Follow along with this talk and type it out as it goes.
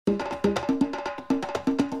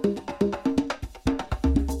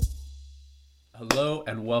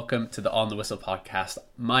welcome to the On the Whistle podcast.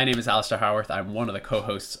 My name is Alistair Howarth. I'm one of the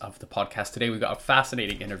co-hosts of the podcast. Today we've got a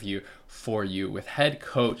fascinating interview for you with head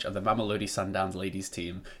coach of the Mamelodi Sundowns Ladies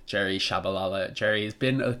team, Jerry Shabalala. Jerry has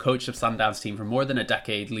been a coach of Sundowns team for more than a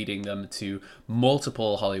decade, leading them to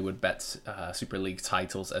multiple Hollywood Bets Super League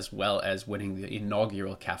titles, as well as winning the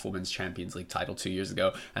inaugural CAF Women's Champions League title 2 years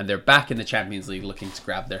ago. And they're back in the Champions League looking to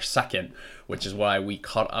grab their second, which is why we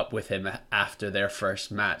caught up with him after their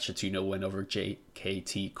first match, a 2-0 win over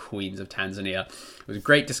JKT Queens of Tanzania. It was a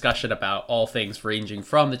great discussion about all things ranging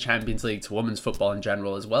from the Champions League to women's football in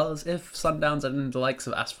general, as well as if Sundowns and the likes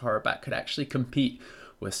of Asfar Rabat could actually compete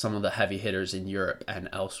with some of the heavy hitters in Europe and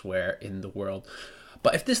elsewhere in the world.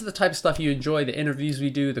 But if this is the type of stuff you enjoy, the interviews we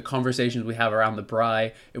do, the conversations we have around the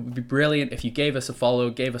braai, it would be brilliant if you gave us a follow,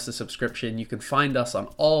 gave us a subscription. You can find us on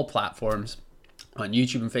all platforms. On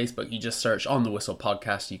YouTube and Facebook, you just search On the Whistle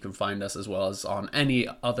podcast. You can find us, as well as on any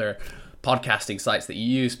other podcasting sites that you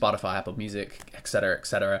use, Spotify, Apple Music, etc.,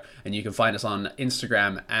 etc. And you can find us on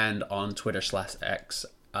Instagram and on Twitter/X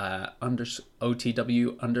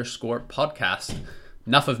 _OTW_podcast.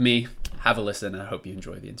 Enough of me. Have a listen, and I hope you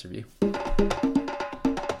enjoy the interview.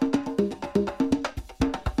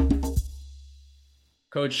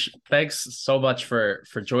 Coach, thanks so much for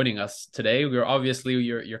joining us today.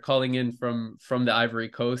 You're calling in from the Ivory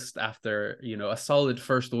Coast after a solid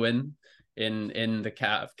first win in the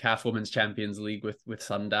CAF Women's Champions League with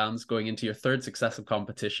Sundowns, going into your third successive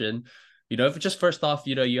competition. Just first off,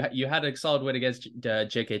 you had a solid win against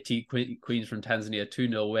JKT Queens from Tanzania,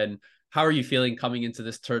 2-0 win. How are you feeling coming into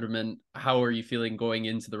this tournament? How are you feeling going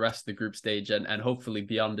into the rest of the group stage and hopefully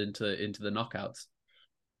beyond into the knockouts?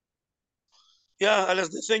 Yeah,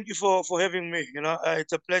 Alistair, thank you for having me.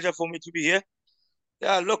 It's a pleasure for me to be here.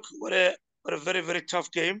 Yeah, look, what a very, very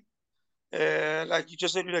tough game. Like you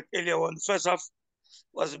just said earlier on, the first half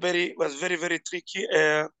was very, very tricky.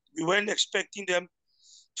 We weren't expecting them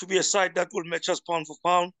to be a side that will match us pound for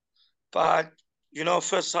pound. But,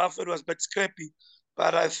 first half it was a bit scrappy.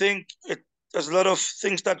 But I think there's a lot of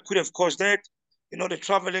things that could have caused that. The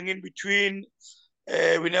traveling in between,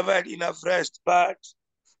 we never had enough rest. But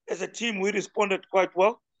as a team, we responded quite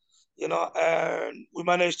well, and we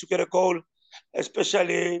managed to get a goal,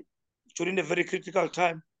 especially during a very critical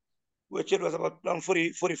time, which it was about around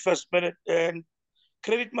 41st minute. And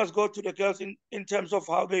credit must go to the girls in terms of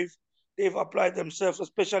how they've applied themselves,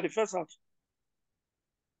 especially first half.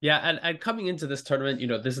 Yeah, and coming into this tournament,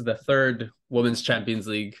 this is the third Women's Champions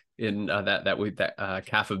League in that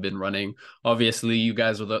CAF have been running. Obviously, you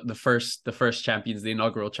guys were the first champions, the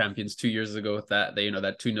inaugural champions 2 years ago with that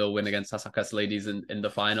 2-0 win against Sundowns Ladies in the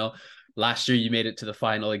final. Last year, you made it to the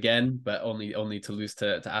final again, but only to lose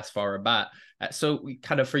to Asfar Rabat. So,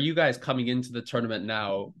 kind of for you guys coming into the tournament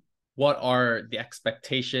now, what are the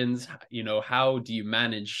expectations? How do you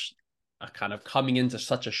manage kind of coming into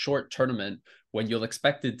such a short tournament when you'll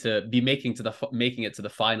expected to be making it to the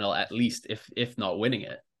final, at least, if not winning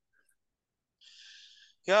it?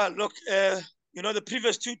 Yeah, look, the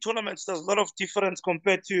previous two tournaments, there's a lot of difference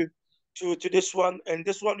compared to this one. And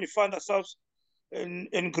this one, we find ourselves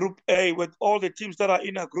in Group A with all the teams that are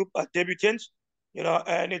in our group are debutants,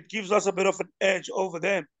 and it gives us a bit of an edge over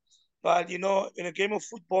them. But, in a game of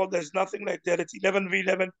football, there's nothing like that. It's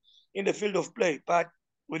 11v11 in the field of play. But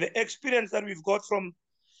with the experience that we've got from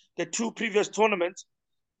the two previous tournaments,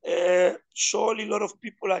 surely a lot of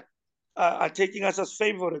people are taking us as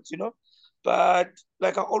favorites, But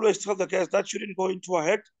like I always tell the guys, that shouldn't go into our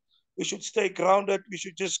head. We should stay grounded. We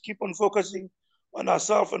should just keep on focusing on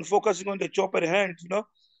ourselves and focusing on the job at hand,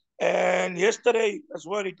 And yesterday as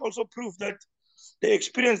well, it also proved that the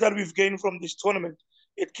experience that we've gained from this tournament,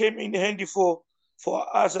 it came in handy for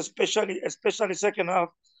us, especially second half,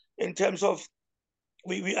 in terms of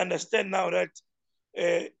we understand now that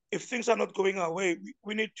if things are not going our way,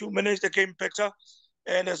 we need to manage the game better.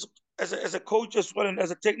 And as a coach as well, and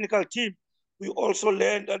as a technical team, we also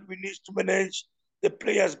learned that we need to manage the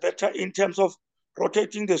players better in terms of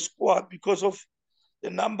rotating the squad because of the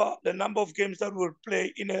number of games that we'll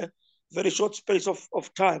play in a very short space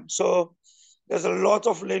of time. So there's a lot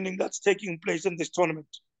of learning that's taking place in this tournament.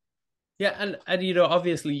 Yeah, and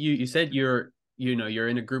obviously you said you're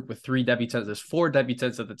in a group with 3 debutants. There's 4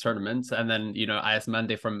 debutants at the tournament, and then AS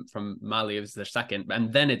Mande from Mali is their second,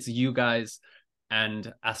 and then it's you guys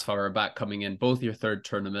and Asfar Rabat coming in, both your third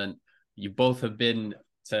tournament. You both have been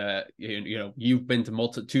to you've been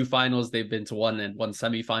to 2 finals, they've been to one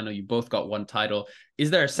semi-final. You both got 1 title.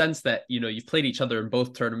 Is there a sense that you've played each other in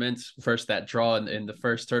both tournaments? First that draw in the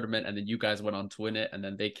first tournament, and then you guys went on to win it, and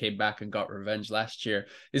then they came back and got revenge last year.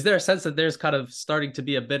 Is there a sense that there's kind of starting to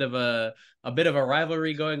be a bit of a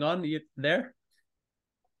rivalry going on there?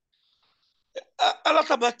 A lot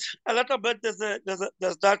of bit. There's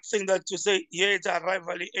that thing that you say, yeah, it's a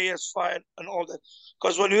rivalry, AS fine and all that.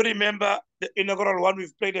 Because when you remember the inaugural one,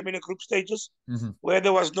 we've played them in the group stages, Mm-hmm. where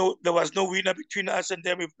there was no winner between us and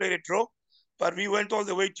them. We played a draw, but we went all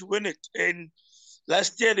the way to win it. And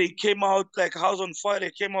last year they came out like house on fire.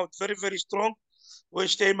 They came out very very strong,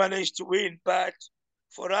 which they managed to win. But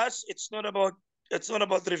for us, it's not about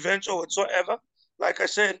revenge or whatsoever. Like I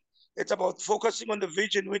said, it's about focusing on the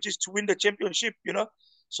vision, which is to win the championship.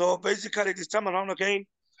 So basically, this time around again,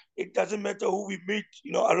 it doesn't matter who we meet,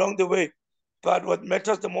 along the way. But what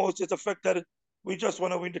matters the most is the fact that we just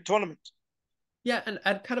want to win the tournament. Yeah, and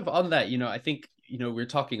kind of on that, I think, we're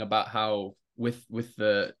talking about how with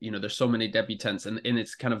the, there's so many debutants, and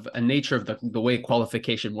it's kind of a nature of the way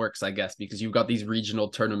qualification works, I guess, because you've got these regional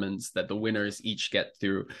tournaments that the winners each get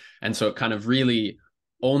through. And so it kind of really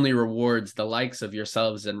only rewards the likes of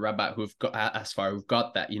yourselves and Rabat who've got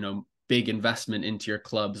that, big investment into your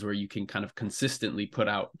clubs where you can kind of consistently put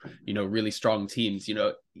out, really strong teams.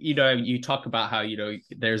 You talk about how,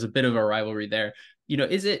 there's a bit of a rivalry there.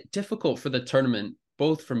 Is it difficult for the tournament,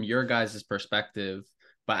 both from your guys' perspective,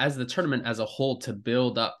 but as the tournament as a whole, to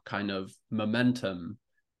build up kind of momentum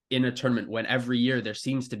in a tournament when every year there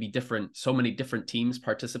seems to be so many different teams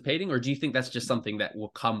participating? Or do you think that's just something that will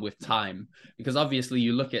come with time? Because obviously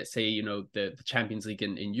you look at, say, the Champions League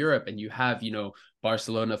in Europe, and you have,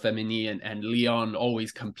 Barcelona Femení and Lyon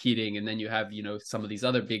always competing. And then you have, some of these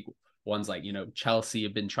other big ones like, Chelsea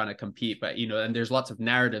have been trying to compete, but, and there's lots of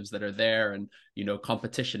narratives that are there, and,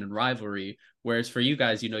 competition and rivalry. Whereas for you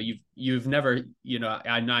guys, you've never,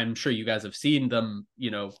 I'm sure you guys have seen them,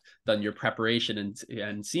 done your preparation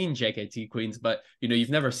and seen JKT Queens, but, you've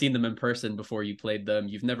never seen them in person before you played them.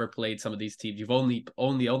 You've never played some of these teams. You've only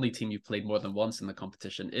team you've played more than once in the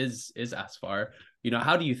competition is Asfar.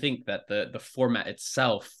 How do you think that the format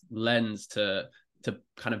itself lends to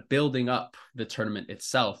kind of building up the tournament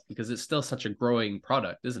itself, because it's still such a growing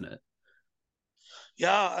product, isn't it?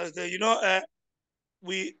 Yeah,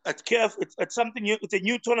 we at KF, it's something new. It's a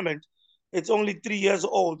new tournament. It's only 3 years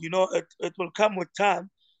old. It will come with time.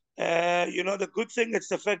 The good thing is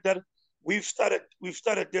the fact that we've started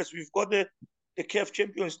this. We've got the KF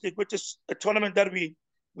Champions League, which is a tournament that we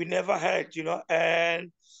never had.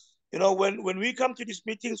 And when we come to these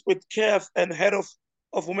meetings with KF and head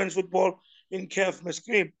of women's football in KF,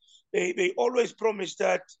 Mescrim, they always promise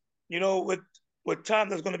that with time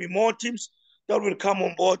there's going to be more teams that will come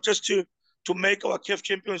on board just to make our KF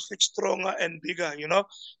Champions League stronger and bigger.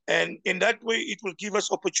 And in that way, it will give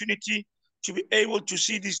us opportunity to be able to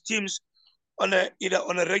see these teams either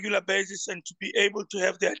on a regular basis and to be able to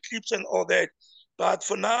have their clips and all that. But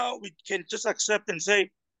for now, we can just accept and say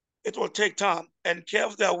it will take time. And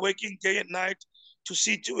KF, they are working day and night to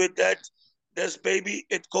see to it that this baby,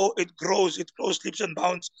 it grows, leaps and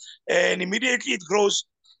bounds. And immediately it grows,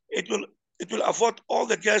 it will afford all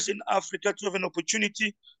the girls in Africa to have an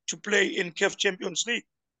opportunity to play in KEF Champions League.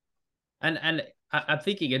 And I'm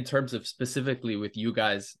thinking in terms of specifically with you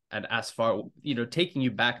guys and Asfar, taking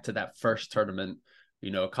you back to that first tournament,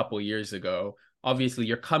 a couple of years ago. Obviously,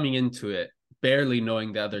 you're coming into it barely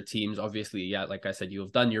knowing the other teams. Obviously, yeah, like I said, you'll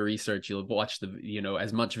have done your research, you'll have watched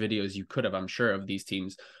as much video as you could have, I'm sure, of these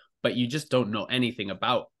teams, but you just don't know anything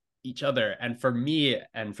about each other. And for me,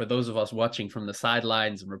 and for those of us watching from the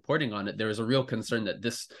sidelines and reporting on it, there was a real concern that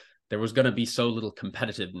there was going to be so little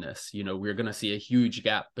competitiveness. We're going to see a huge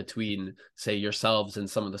gap between, say, yourselves and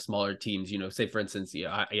some of the smaller teams. Say, for instance,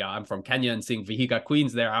 I'm from Kenya, and seeing Vihiga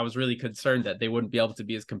Queens there, I was really concerned that they wouldn't be able to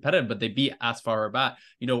be as competitive, but they beat Asfar Rabat.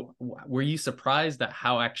 Were you surprised at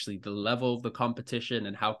how actually the level of the competition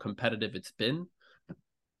and how competitive it's been?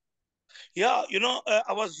 Yeah,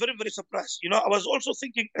 I was very, very surprised. I was also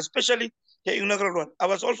thinking, especially the inaugural one, I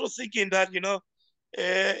was also thinking that,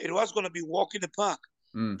 it was going to be walk in the park.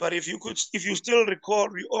 Mm. But if you still recall,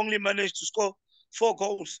 we only managed to score 4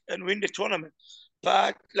 goals and win the tournament.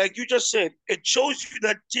 But like you just said, it shows you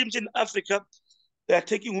that teams in Africa, they are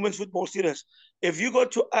taking women's football serious. If you go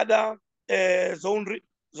to other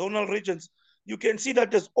zonal regions, you can see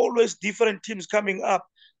that there's always different teams coming up.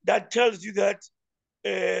 That tells you that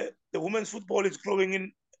the women's football is growing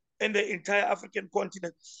in the entire African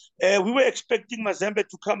continent. We were expecting Mazembe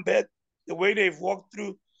to come back the way they've walked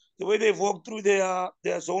through their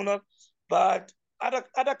zonal, but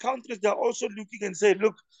other countries, they're also looking and say,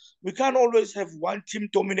 look, we can't always have one team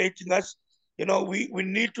dominating us. We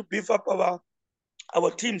need to beef up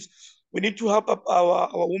our teams. We need to help up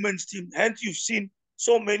our women's team. Hence, you've seen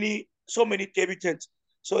so many debutants.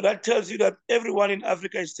 So that tells you that everyone in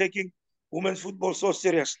Africa is taking women's football so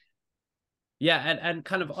seriously. Yeah, and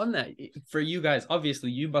kind of on that, for you guys,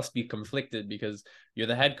 obviously you must be conflicted because you're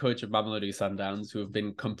the head coach of Mamelodi Sundowns, who have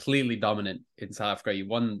been completely dominant in South Africa. You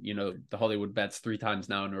won, the Hollywood bets 3 times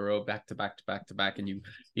now in a row, back to back to back to back, and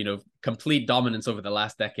complete dominance over the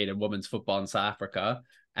last decade in women's football in South Africa.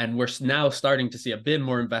 And we're now starting to see a bit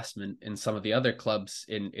more investment in some of the other clubs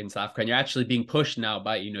in South Africa. And you're actually being pushed now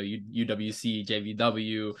by, UWC,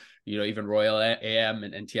 JVW, even Royal AM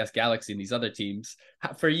and TS Galaxy and these other teams.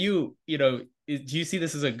 For you, do you see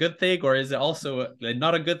this as a good thing, or is it also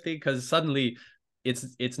not a good thing? Because suddenly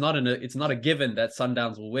it's not a given that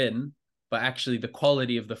Sundowns will win, but actually the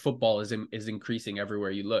quality of the football is increasing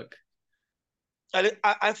everywhere you look.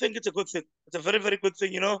 I think it's a good thing. It's a very, very good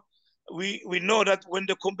thing. We know that when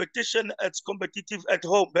the competition is competitive at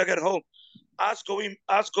home, back at home, us going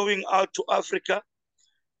out to Africa,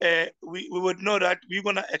 we would know that we're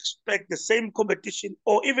gonna expect the same competition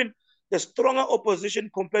or even the stronger opposition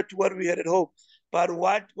compared to what we had at home. But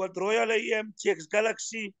what Royal AM, TX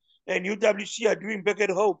Galaxy, and UWC are doing back at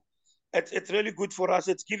home, it's really good for us.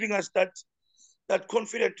 It's giving us that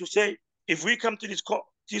confidence to say if we come to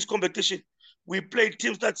this competition, we play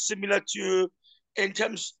teams that's similar to in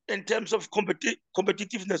terms of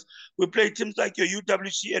competitiveness. We play teams like your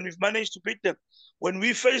UWC, and we've managed to beat them. When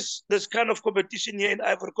we face this kind of competition here in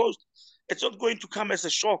Ivory Coast, it's not going to come as a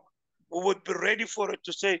shock. We would be ready for it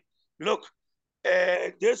to say, look,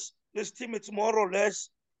 this team is more or less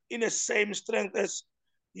in the same strength as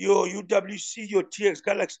your UWC, your TX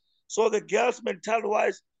Galaxy. So the girls, mental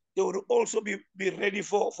wise, they would also be ready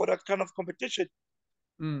for that kind of competition.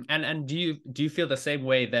 And do you feel the same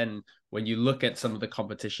way then when you look at some of the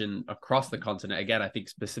competition across the continent? Again, I think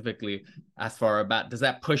specifically as far about, does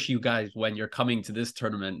that push you guys when you're coming to this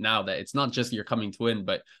tournament now that it's not just you're coming to win,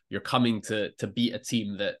 but you're coming to beat a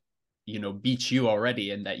team that beats you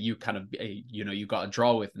already, and that you kind of you got a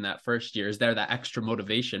draw with in that first year? Is there that extra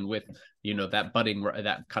motivation with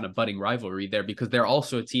that kind of budding rivalry there, because they're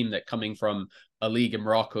also a team that coming from a league in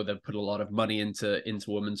Morocco that put a lot of money into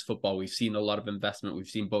women's football? We've seen a lot of investment. We've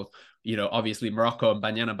seen both, obviously Morocco and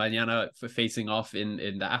Banyana facing off in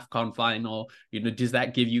the AFCON final. Does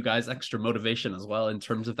that give you guys extra motivation as well in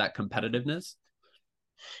terms of that competitiveness?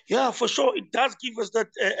 Yeah, for sure, it does give us that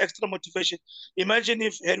extra motivation. Imagine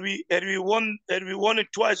if had we won it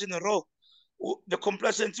twice in a row, the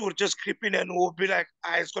complacency would just creep in, and we'll be like,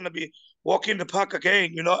 it's gonna be walking the park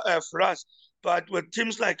again, for us. But with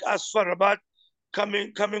teams like us, Farabat,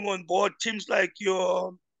 coming on board, teams like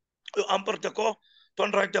your Amperteco,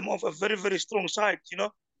 don't write them off, a very, very strong side,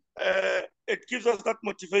 it gives us that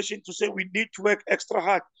motivation to say we need to work extra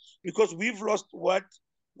hard because we've lost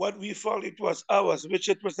what we felt it was ours, which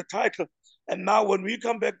it was the title. And now when we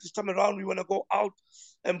come back this time around, we want to go out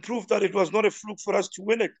and prove that it was not a fluke for us to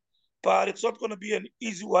win it. But it's not going to be an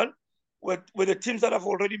easy one with the teams that I've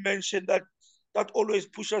already mentioned that always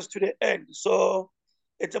push us to the end. So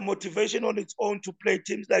it's a motivation on its own to play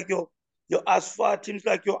teams like your Asfa, teams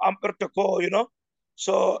like your Amperteco,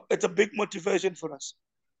 So it's a big motivation for us.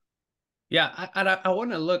 Yeah, I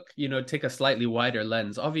want to look, take a slightly wider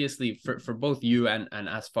lens. Obviously, for both you and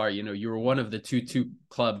Asfar, you were one of the two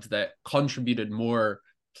clubs that contributed more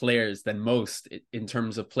players than most in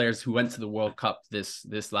terms of players who went to the World Cup this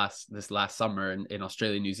last summer in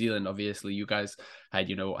Australia, New Zealand. Obviously, you guys had,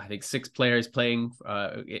 I think 6 players playing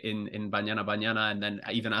in Banyana, and then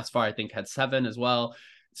even Asfar, I think, had 7 as well.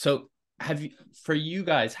 So for you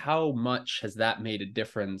guys, how much has that made a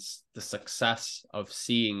difference, the success of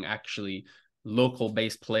seeing actually local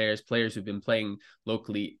based players who've been playing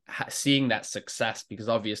locally, seeing that success? Because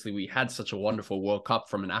obviously we had such a wonderful World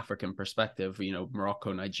Cup from an African perspective,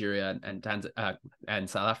 Morocco, Nigeria, and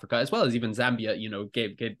South Africa, as well as even Zambia,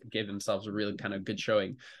 gave themselves a really kind of good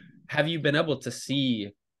showing. Have you been able to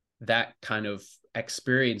see that kind of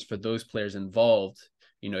experience for those players involved,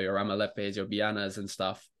 your Amalepes, your Bianas and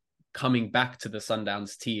stuff, coming back to the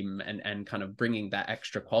Sundowns team and kind of bringing that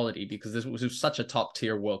extra quality, because this was such a top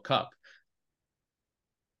tier World Cup?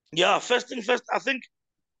 Yeah, first thing first, I think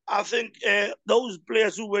those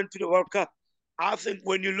players who went to the World Cup, I think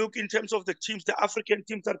when you look in terms of the teams, the African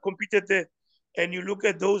teams that competed there, and you look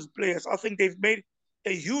at those players, I think they've made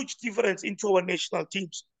a huge difference into our national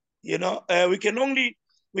teams. We can only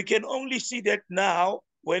see that now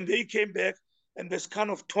when they came back and this kind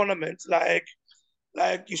of tournaments like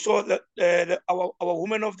you saw that our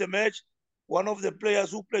woman of the match, one of the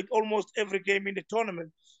players who played almost every game in the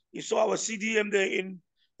tournament. You saw our CDM there in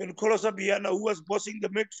Kolosa Biana who was bossing the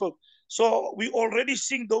midfield. So we already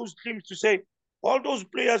seeing those teams to say all those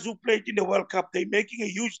players who played in the World Cup, they're making a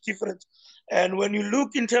huge difference. And when you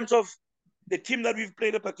look in terms of the team that we've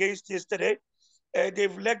played up against yesterday,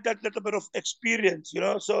 they've lacked that little bit of experience,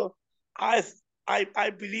 So I I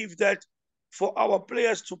believe that for our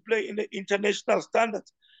players to play in the international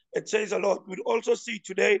standards, it says a lot. We'd also see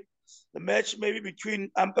today the match maybe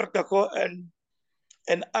between Ampertako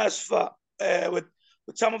and Asfa with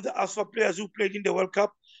some of the Asfa players who played in the World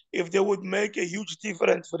Cup, if they would make a huge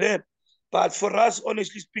difference for them. But for us,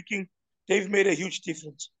 honestly speaking, they've made a huge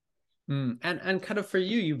difference. And kind of for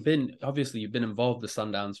you, you've been involved with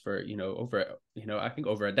Sundowns for over I think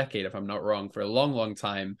over a decade, if I'm not wrong, for a long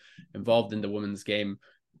time, involved in the women's game,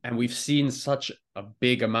 and we've seen such a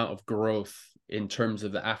big amount of growth in terms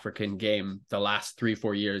of the African game the last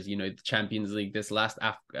 3-4 years. The Champions League, this last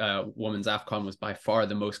women's AFCON was by far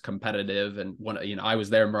the most competitive, and I was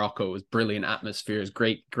there in Morocco. It was brilliant atmospheres,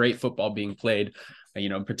 great football being played,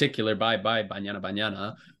 in particular by Banyana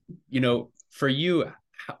Banyana. For you,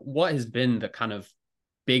 what has been the kind of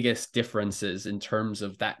biggest differences in terms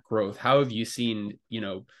of that growth? How have you seen,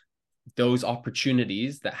 those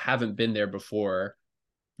opportunities that haven't been there before,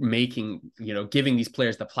 giving these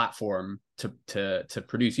players the platform to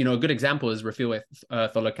produce? A good example is Refiloe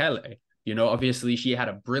Tholokele. Obviously she had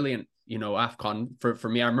a brilliant, AFCON. For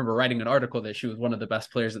me, I remember writing an article that she was one of the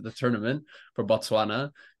best players at the tournament for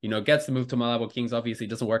Botswana. Gets the move to Malabo Kings, obviously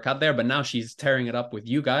doesn't work out there, but now she's tearing it up with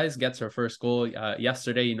you guys, gets her first goal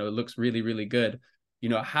yesterday. It looks really, really good.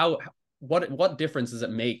 What difference does it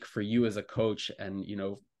make for you as a coach and,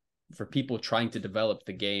 for people trying to develop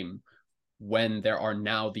the game when there are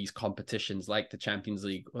now these competitions like the Champions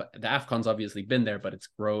League? The AFCON's obviously been there, but it's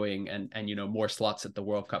growing, and more slots at the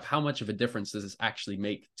World Cup. How much of a difference does this actually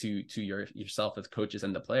make to yourself as coaches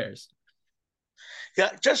and the players?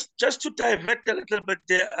 Yeah, just to divert a little bit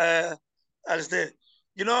there, as the,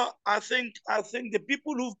 I think the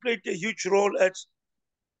people who've played a huge role at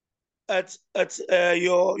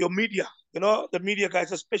your media, the media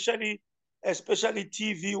guys, especially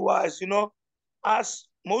TV wise, us,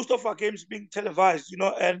 most of our games being televised,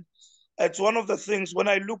 and it's one of the things when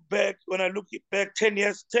I look back 10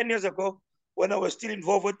 years ago, when I was still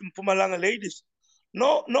involved with Mpumalanga Ladies,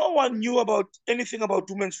 no one knew about anything about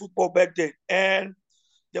women's football back then. And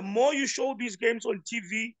the more you show these games on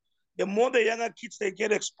TV, the more the younger kids, they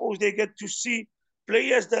get exposed, they get to see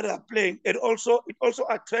players that are playing. It also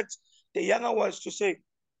attracts the younger ones to say,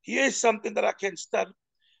 here's something that I can start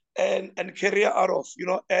and career out of,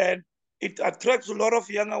 and it attracts a lot of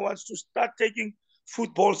younger ones to start taking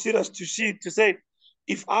football serious, to say,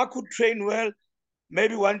 if I could train well,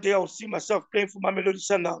 maybe one day I'll see myself playing for Mamelodi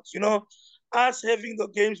Sundowns. Us having the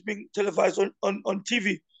games being televised on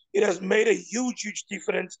TV, it has made a huge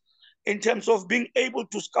difference in terms of being able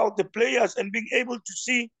to scout the players and being able to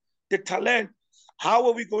see the talent. How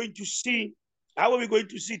are we going to see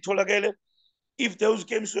Tholokele if those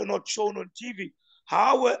games were not shown on TV?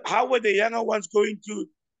 How were the younger ones going to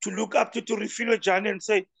look up to Refiloe and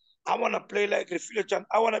say, I want to play like Refiloe,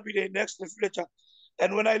 I want to be the next Refiloe?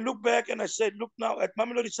 And when I look back and I said, look now at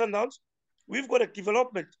Mamelodi Sundowns, we've got a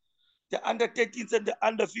development. The under 13s and the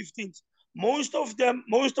under 15s. Most of them,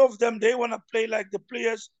 they want to play like the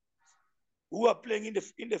players who are playing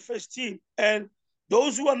in the first team. And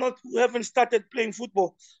those who haven't started playing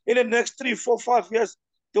football, in the next 3, 4, 5 years,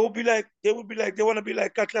 they want to be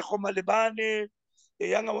like Katlego Malebane, the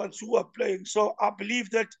younger ones who are playing. So I believe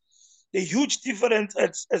that the huge difference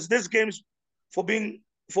as these games for being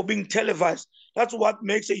televised, that's what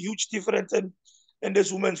makes a huge difference in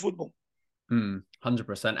this women's football.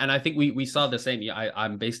 100%. And I think we saw the same.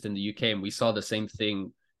 I'm based in the UK, and we saw the same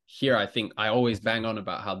thing here. I think I always bang on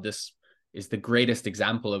about how this is the greatest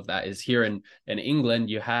example of that. Is here in England,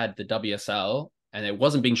 you had the WSL, and it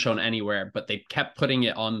wasn't being shown anywhere, but they kept putting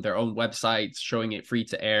it on their own websites, showing it free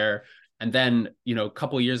to air. And then, a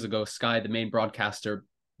couple of years ago, Sky, the main broadcaster,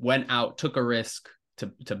 went out, took a risk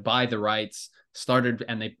to buy the rights, started,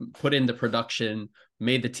 and they put in the production,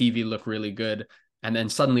 made the TV look really good. And then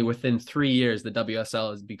suddenly within 3 years, the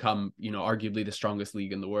WSL has become, arguably the strongest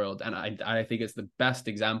league in the world. And I think it's the best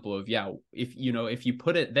example of, if you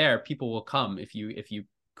put it there, people will come. If you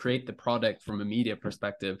create the product from a media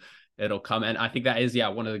perspective, it'll come. And I think that is,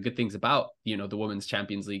 one of the good things about, the Women's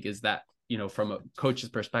Champions League is that, from a coach's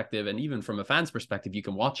perspective and even from a fan's perspective, you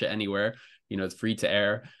can watch it anywhere, it's free to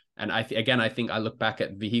air. And I think I look back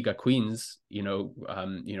at Vihiga Queens,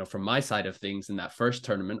 from my side of things in that first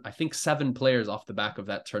tournament, I think 7 players off the back of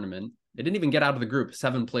that tournament, they didn't even get out of the group.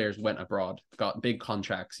 7 players went abroad, got big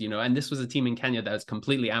contracts, and this was a team in Kenya that was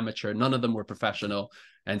completely amateur. None of them were professional.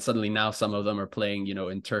 And suddenly now some of them are playing,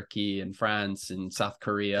 in Turkey and France and South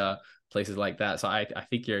Korea, places like that. So I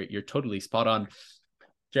think you're totally spot on.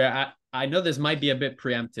 Jared, I know this might be a bit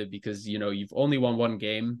preemptive because, you've only won 1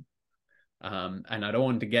 game. And I don't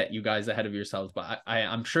want to get you guys ahead of yourselves, but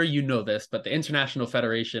I'm sure you know this, but the International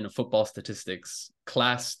Federation of Football Statistics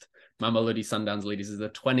classed Mamelodi Sundowns Ladies as the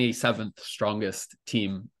 27th strongest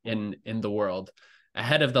team in the world,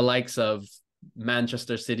 ahead of the likes of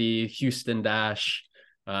Manchester City, Houston Dash,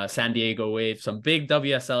 San Diego Wave, some big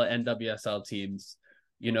WSL and WSL teams.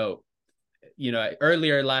 You know,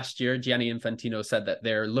 earlier last year, Gianni Infantino said that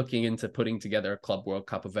they're looking into putting together a Club World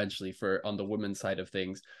Cup eventually for on the women's side of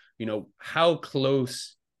things. How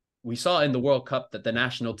close we saw in the World Cup that the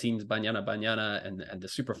national teams, Banyana Banyana and the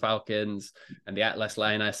Super Falcons and the Atlas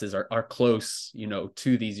Lionesses are close,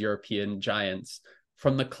 to these European giants.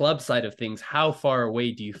 From the club side of things, how far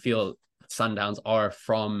away do you feel Sundowns are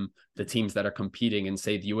from the teams that are competing in,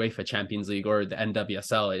 say, the UEFA Champions League or the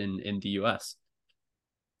NWSL in the US?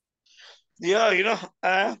 Yeah,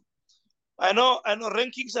 I know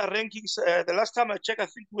rankings are rankings. The last time I checked, I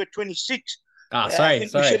think we were 26. I Sorry.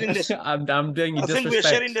 think we're sharing this. I'm doing you I think we're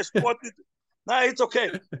sharing disrespect. the spot with. No, it's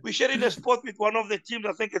okay. We're sharing the spot with one of the teams.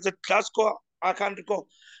 I think it's a Glasgow. I can't recall.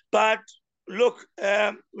 But look,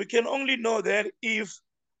 we can only know that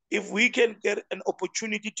if we can get an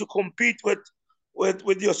opportunity to compete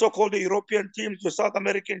with your so-called European teams, your South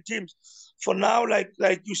American teams. For now,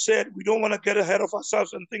 like you said, we don't want to get ahead of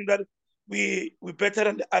ourselves and think that we're better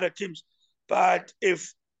than the other teams. But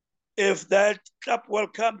if that Club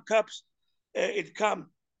World Cup comes, it come,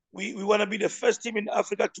 we want to be the first team in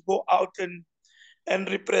Africa to go out and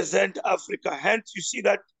represent Africa. Hence, you see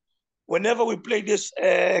that whenever we play this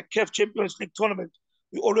CAF Champions League tournament,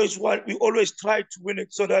 we always try to win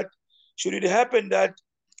it so that should it happen that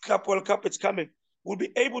Club World Cup is coming, we'll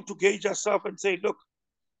be able to gauge ourselves and say, look,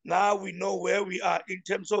 now we know where we are in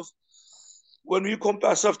terms of when we compare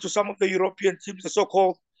ourselves to some of the European teams, the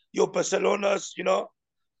so-called your Barcelonas,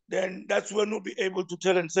 then that's when we'll be able to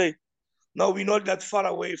tell and say, no, we're not that far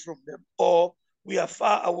away from them, or we are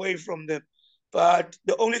far away from them. But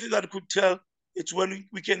the only thing that could tell is when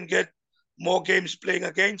we can get more games playing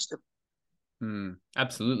against them.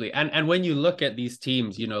 Absolutely. And when you look at these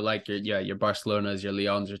teams, like your Barcelonas, your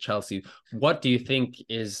Lyons, your Chelsea, what do you think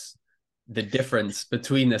is the difference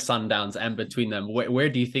between the Sundowns and between them? Where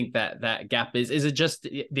do you think that gap is? Is it just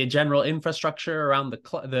the general infrastructure around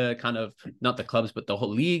the kind of, not the clubs, but the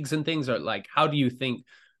whole leagues and things? Or like, how do you think,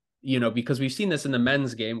 because we've seen this in the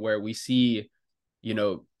men's game where we see,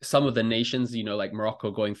 some of the nations, like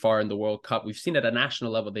Morocco going far in the World Cup. We've seen at a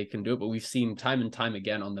national level they can do it, but we've seen time and time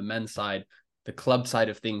again on the men's side, the club side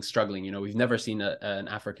of things struggling. We've never seen an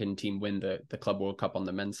African team win the Club World Cup on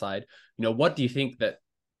the men's side. What do you think that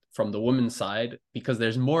from the women's side, because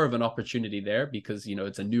there's more of an opportunity there because,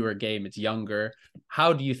 it's a newer game, it's younger.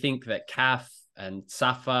 How do you think that CAF and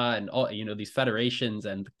SAFA and all, these federations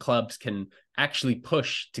and clubs can actually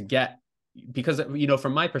push to get, because,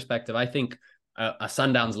 from my perspective, I think a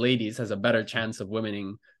Sundowns Ladies has a better chance of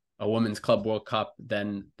winning a Women's Club World Cup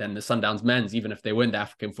than the Sundowns Men's, even if they win the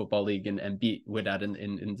African Football League and beat Wydad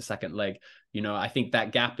in the second leg. I think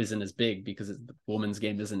that gap isn't as big because the women's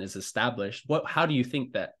game isn't as established. How do you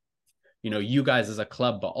think that, you guys as a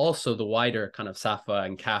club, but also the wider kind of SAFA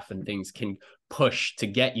and CAF and things can push to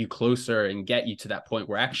get you closer and get you to that point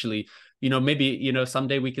where actually, maybe,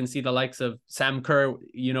 someday we can see the likes of Sam Kerr,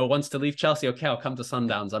 wants to leave Chelsea. Okay, I'll come to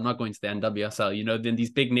Sundowns. I'm not going to the NWSL, then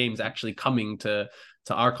these big names actually coming to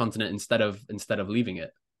our continent instead of leaving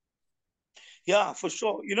it. Yeah, for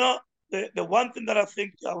sure. The one thing that I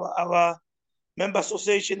think our member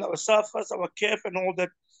association, our SAFAs, our CAF and all that,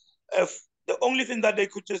 if the only thing that they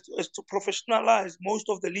could just is to professionalize most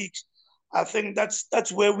of the leagues. I think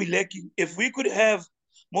that's where we're lacking. If we could have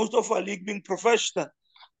most of our league being professional,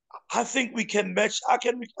 I think we can match. I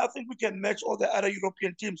think we can match all the other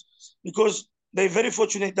European teams because they're very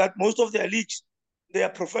fortunate that most of their leagues they are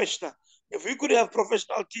professional. If we could have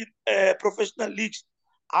professional leagues,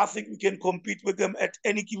 I think we can compete with them at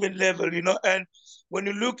any given level. And when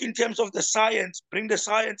you look in terms of the science, bring the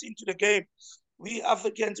science into the game. We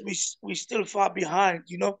Africans, we still far behind,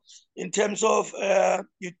 in terms of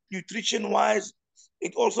nutrition wise.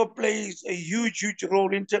 It also plays a huge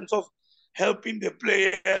role in terms of helping the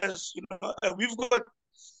players. We've got.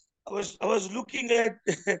 I was looking at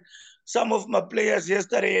some of my players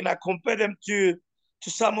yesterday, and I compared them to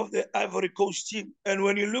some of the Ivory Coast team. And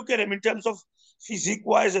when you look at them in terms of physique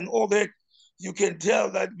wise and all that, you can tell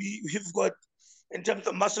that we've got. In terms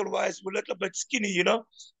of muscle-wise, we're a little bit skinny,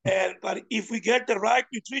 but if we get the right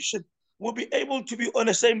nutrition, we'll be able to be on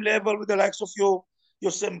the same level with the likes of your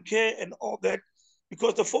Semke and all that,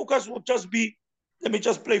 because the focus will just be, let me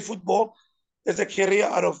just play football. There's a career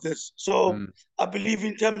out of this. So I believe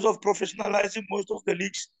in terms of professionalizing most of the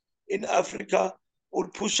leagues in Africa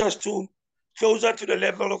would push us to closer to the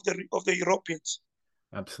level of the Europeans.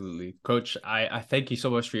 Absolutely. Coach, I thank you so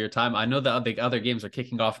much for your time. I know that the other games are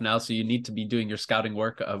kicking off now, so you need to be doing your scouting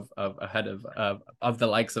work of ahead of the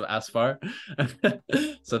likes of Asfar.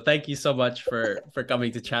 So thank you so much for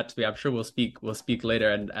coming to chat to me. I'm sure we'll speak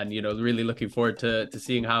later, and really looking forward to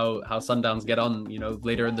seeing how Sundowns get on,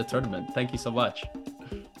 later in the tournament. Thank you so much.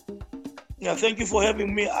 Yeah, thank you for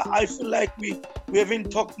having me. I feel like we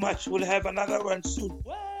haven't talked much. We'll have another one soon.